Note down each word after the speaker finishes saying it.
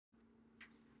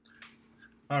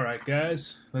Alright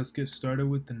guys, let's get started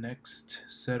with the next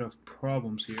set of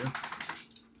problems here.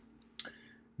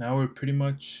 Now we're pretty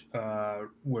much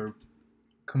we're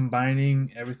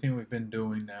combining everything we've been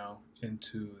doing now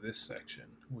into this section,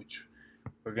 which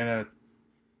we're gonna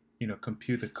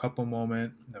compute the couple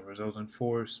moment, the resultant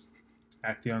force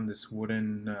acting on this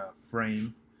wooden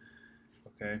frame,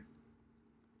 okay,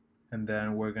 and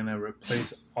then we're gonna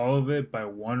replace all of it by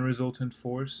one resultant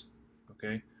force,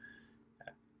 okay,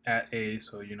 at A.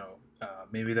 So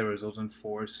maybe the resultant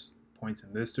force points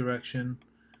in this direction,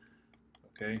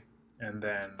 okay, and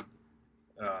then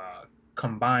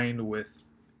combined with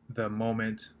the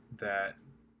moment that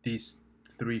these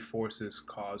three forces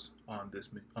cause on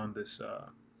this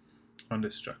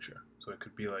structure. So it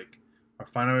could be like our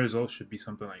final result should be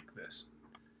something like this.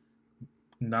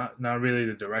 Not really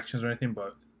the directions or anything,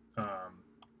 but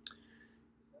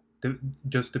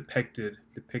just depicted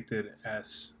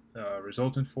as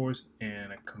resultant force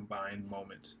and a combined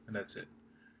moment, and that's it.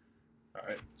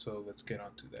 Alright, so let's get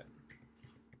on to that.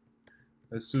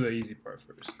 Let's do the easy part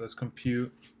first. Let's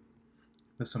compute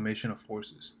the summation of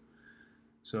forces.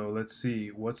 So let's see,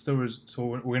 what's the so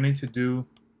we're going to need to do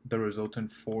the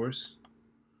resultant force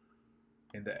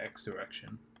in the x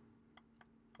direction,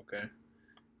 okay,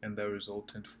 and the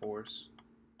resultant force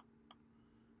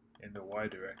in the y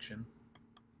direction,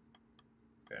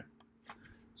 okay.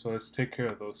 So let's take care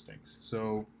of those things.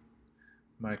 So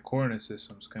my coordinate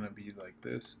system is going to be like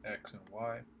this, x and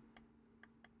y.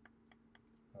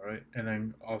 Alright, and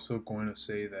I'm also going to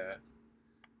say that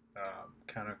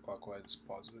counterclockwise is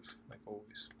positive, like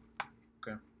always.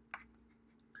 Okay.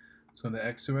 So in the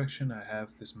x direction, I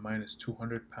have this minus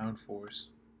 200-pound force.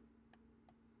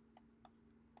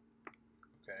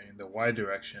 Okay, in the y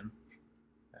direction,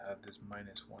 I have this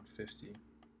minus 150.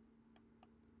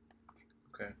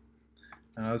 Okay.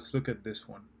 Now let's look at this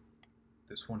one,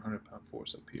 this 100-pound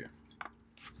force up here.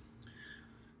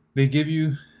 They give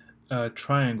you a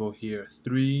triangle here,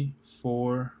 3,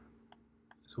 4.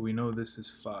 So we know this is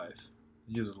 5.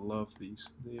 They just love these.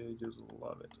 They just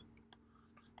love it.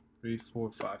 3,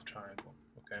 4, 5 triangle.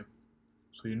 Okay.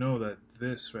 So you know that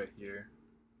this right here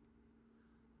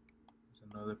is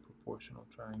another proportional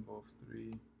triangle of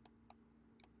 3,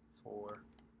 4,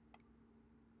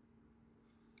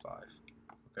 5.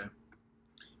 Okay.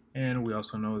 And we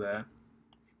also know that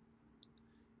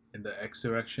in the x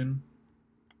direction,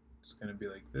 it's going to be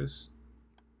like this.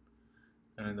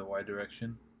 And in the y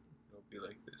direction, it'll be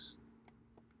like this.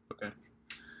 Okay.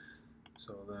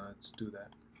 So let's do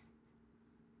that.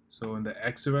 So in the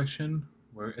x direction,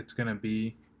 where it's going to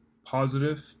be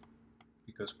positive,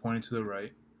 because pointing to the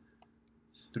right,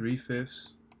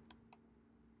 3/5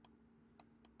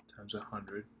 times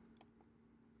 100.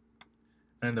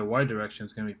 And in the y direction,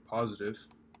 it's going to be positive,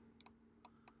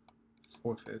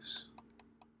 4/5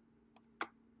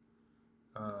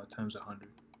 times 100.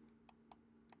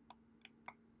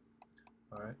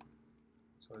 Alright,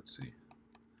 so let's see.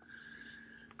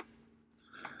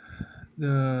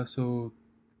 So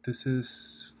this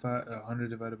is 100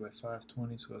 divided by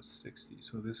 520, so that's 60.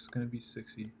 So this is going to be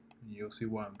 60. And you'll see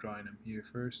why I'm drawing them here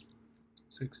first.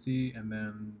 60, and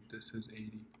then this is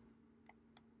 80.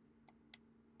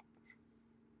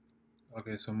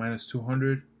 Okay, so minus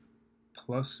 200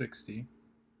 plus 60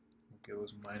 will give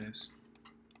us minus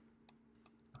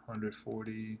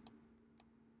 140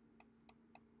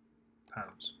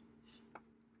 pounds.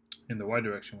 In the y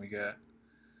direction, we get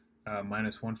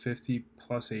minus 150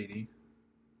 plus 80.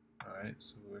 Alright,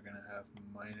 so we're going to have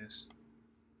minus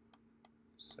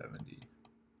 70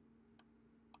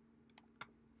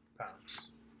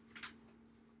 pounds.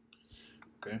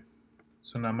 Okay,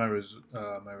 so now my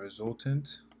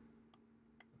resultant,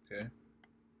 okay,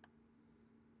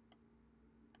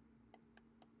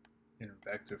 in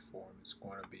vector form is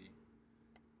going to be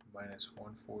minus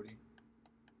 140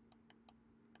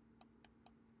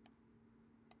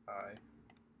 I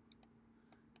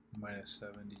minus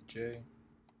 70j.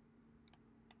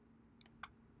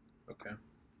 Okay,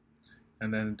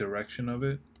 and then the direction of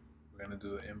it, we're going to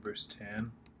do the inverse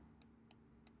tan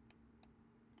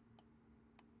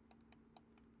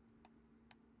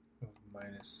of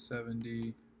minus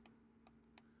 70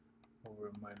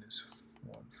 over minus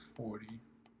 140.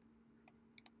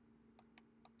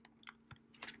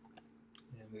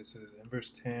 And this is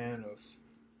inverse tan of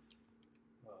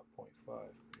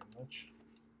 0.5 pretty much.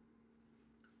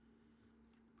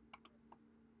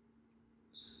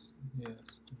 Yeah,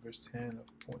 inverse tan of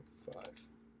 0.5.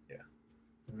 Yeah.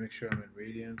 And make sure I'm in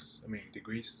radians,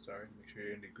 degrees, sorry, make sure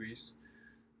you're in degrees.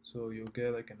 So you'll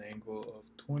get like an angle of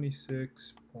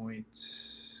 26 point,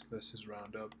 let's just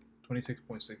round up,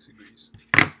 26.6 degrees.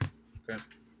 Okay.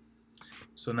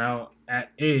 So now at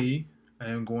A, I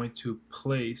am going to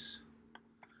place.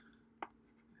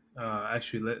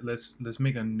 Actually, let's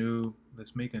make a new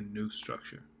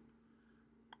structure.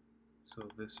 So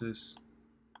this is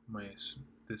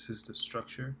the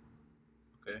structure.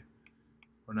 Okay.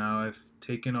 Well, now I've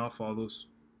taken off all those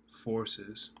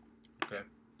forces. Okay.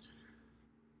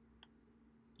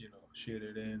 You know, shade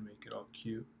it in, make it all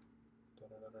cute. Da,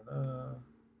 da, da, da, da.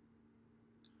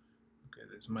 Okay,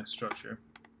 this is my structure.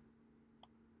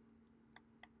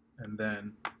 And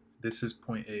then this is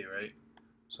point A, right?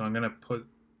 So I'm gonna put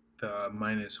the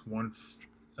minus one.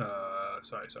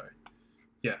 Sorry.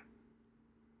 Yeah,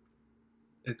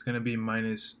 it's gonna be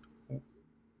minus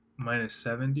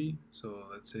 70. So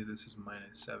let's say this is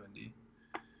minus 70,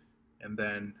 and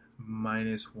then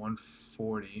minus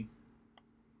 140.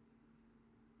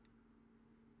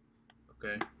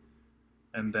 Okay,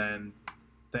 and then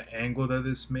the angle that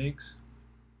this makes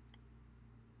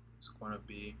is going to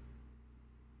be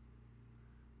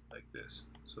like this.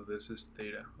 So this is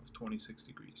theta of 26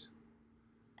 degrees.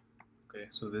 Okay,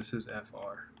 so this is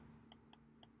FR.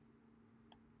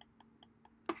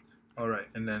 Alright,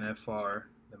 and then FR,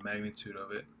 the magnitude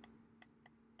of it,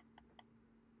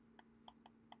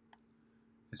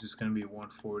 is just going to be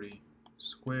 140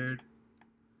 squared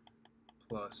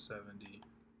plus 70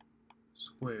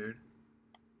 squared,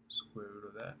 square root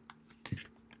of that.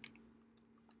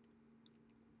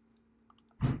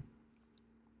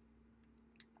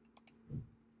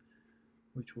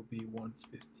 Which will be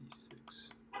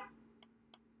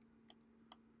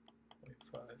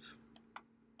 156.5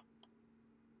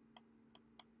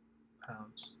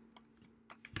 pounds.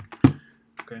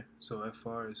 Okay, so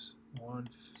FR is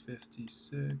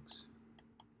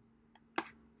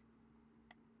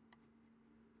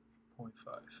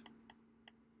 156.5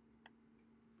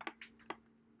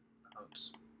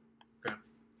 pounds. Okay,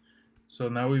 so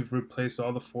now we've replaced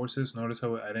all the forces. Notice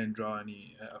how I didn't draw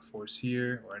any force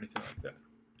here or anything like that.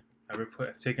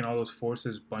 I've taken all those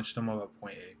forces, bunched them up at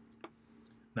point A.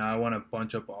 Now I want to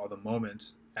bunch up all the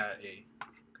moments at A.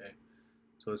 Okay,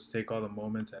 so let's take all the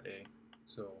moments at A.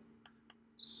 So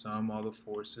sum all the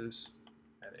forces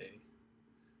at A,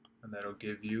 and that'll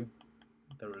give you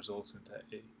the resultant at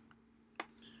A.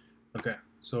 Okay,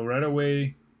 so right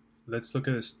away, let's look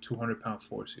at this 200-pound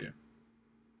force here.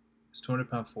 This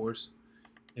 200-pound force,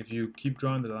 if you keep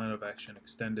drawing the line of action,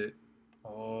 extend it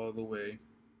all the way,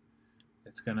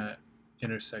 it's gonna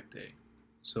intersect A.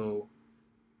 So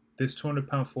this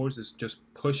 200-pound force is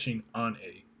just pushing on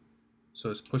A.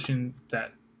 So it's pushing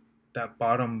that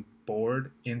bottom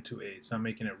board into A. It's not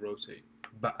making it rotate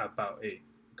about A.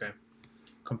 Okay.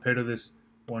 Compared to this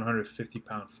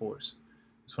 150-pound force.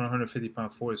 This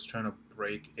 150-pound force is trying to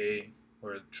break A,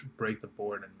 or break the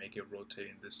board and make it rotate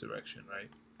in this direction,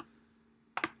 right?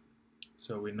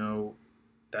 So we know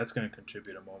that's going to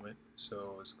contribute a moment.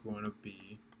 So it's going to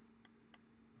be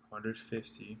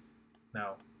 150.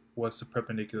 Now, what's the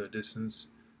perpendicular distance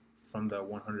from the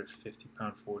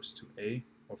 150-pound force to A,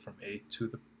 or from A to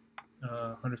the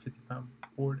 150-pound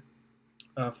board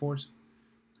force?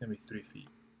 It's going to be 3 feet.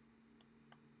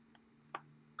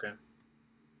 Okay.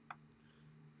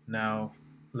 Now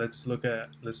let's look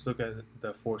at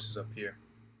the forces up here.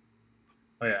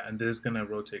 Oh yeah, and this is going to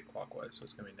rotate clockwise, so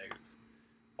it's going to be negative.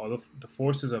 All of the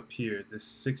forces up here, this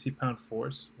 60-pound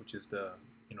force, which is the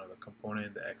the component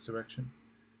in the x direction,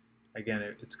 again,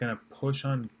 it's going to push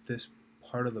on this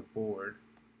part of the board,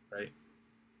 right?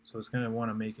 So it's going to want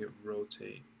to make it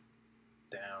rotate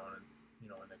down,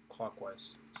 in a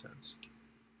clockwise sense.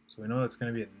 So we know that's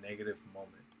going to be a negative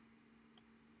moment.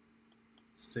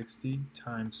 60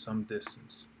 times some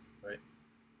distance, right?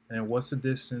 And then what's the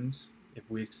distance if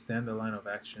we extend the line of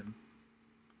action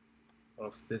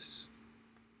of this,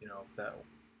 of that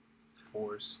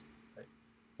force, right?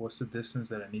 What's the distance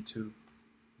that I need to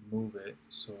move it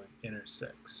so it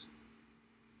intersects?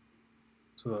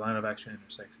 So the line of action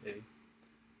intersects A.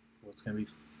 Well, it's going to be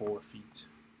 4 feet.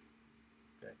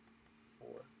 Okay,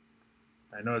 4.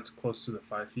 I know it's close to the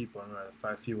 5 feet, but remember the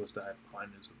 5 feet was the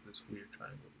hypotenuse of this weird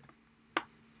triangle here.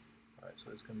 Alright,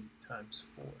 so it's going to be times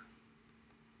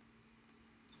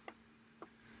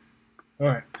 4.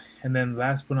 Alright, and then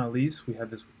last but not least, we have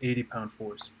this 80-pound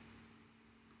force.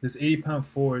 This 80-pound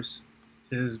force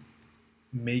is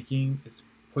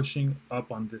pushing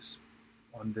up on this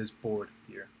board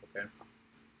here, okay?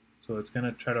 So it's going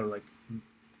to try to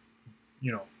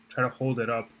try to hold it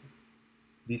up.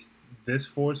 This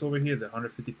force over here, the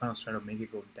 150 pounds, try to make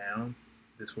it go down.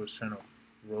 This force trying to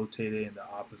rotate it in the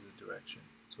opposite direction.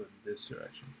 So in this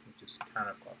direction, which is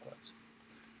counterclockwise.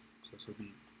 So this will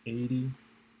be 80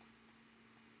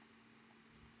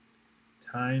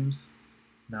 times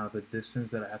now the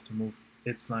distance that I have to move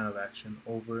its line of action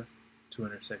over to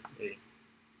intersect A,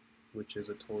 which is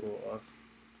a total of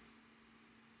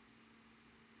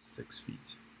 6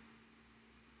 feet.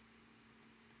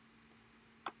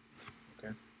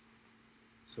 Okay,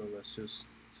 so let's just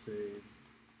say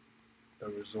the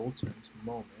resultant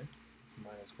moment is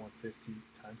minus 150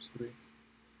 times 3,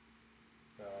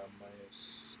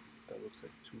 minus, that looks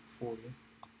like 240,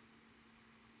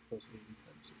 plus 80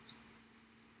 times 6.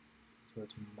 So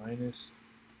it's minus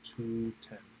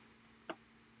 210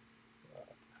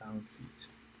 pound-feet.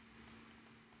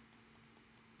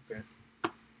 Okay,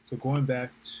 so going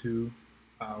back to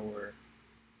our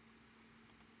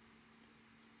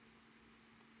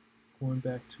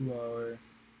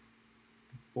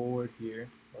board here,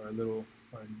 or a little,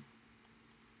 oh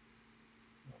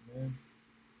man,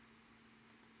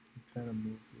 I'm trying to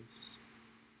move this.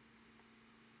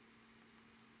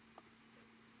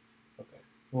 Okay,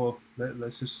 well,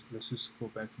 let's just go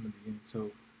back from the beginning.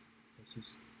 So let's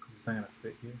just, because it's not gonna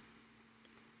fit here.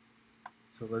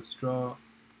 So let's draw.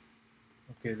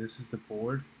 Okay, this is the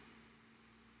board.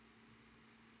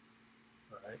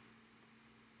 All right,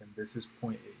 and this is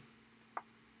point A.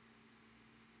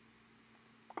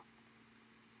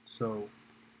 So,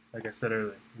 like I said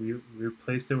earlier, we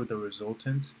replaced it with the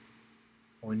resultant,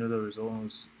 and we know the resultant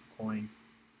was going.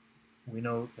 We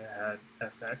know it had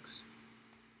fx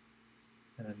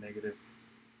and a negative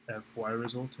fy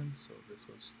resultant. So this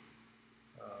was,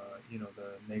 you know,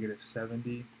 the negative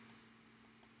 70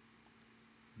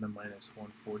 and the minus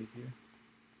 140 here.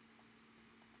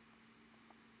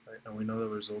 Right, and we know the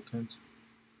resultant.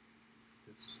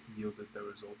 This yielded the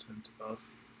resultant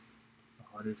of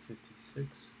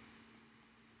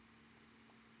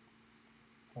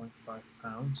 156.5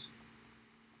 pounds.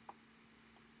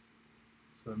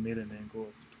 So it made an angle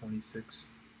of 26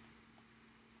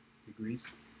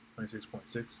 degrees,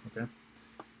 26.6, okay?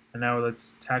 And now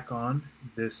let's tack on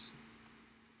this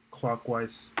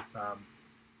clockwise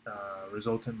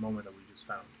resultant moment that we just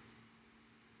found.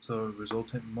 So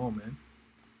resultant moment,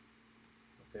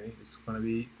 okay, it's going to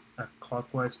be at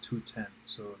clockwise 210.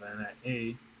 So then at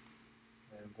A,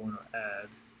 I'm going to add,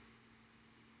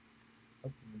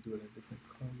 let me do it in a different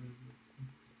color.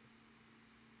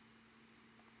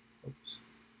 Oops.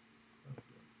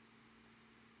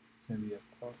 It's going to be a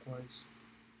clockwise.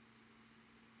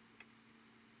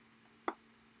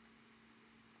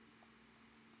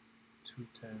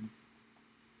 £210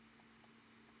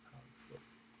 pound-foot.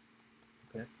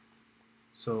 Okay.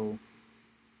 So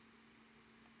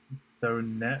the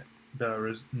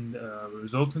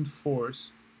resultant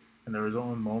force and the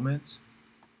resultant moment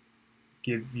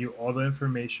give you all the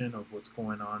information of what's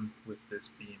going on with this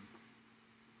beam.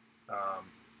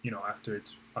 You know,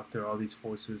 after all these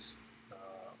forces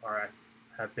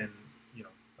have been, you know,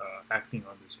 acting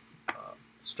on this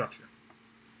structure.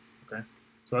 Okay,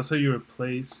 so that's how you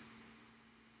replace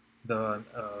the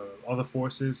all the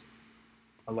forces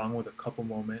along with a couple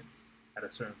moment at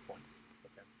a certain point.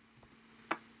 Okay,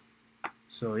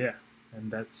 so yeah,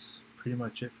 and that's pretty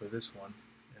much it for this one.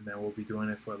 And then we'll be doing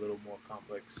it for a little more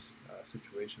complex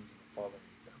situations in the following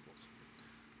examples.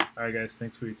 Alright guys,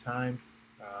 thanks for your time.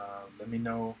 Let me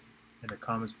know in the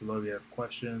comments below if you have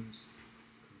questions,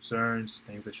 concerns,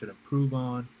 things I should improve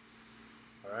on.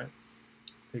 Alright,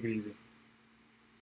 take it easy.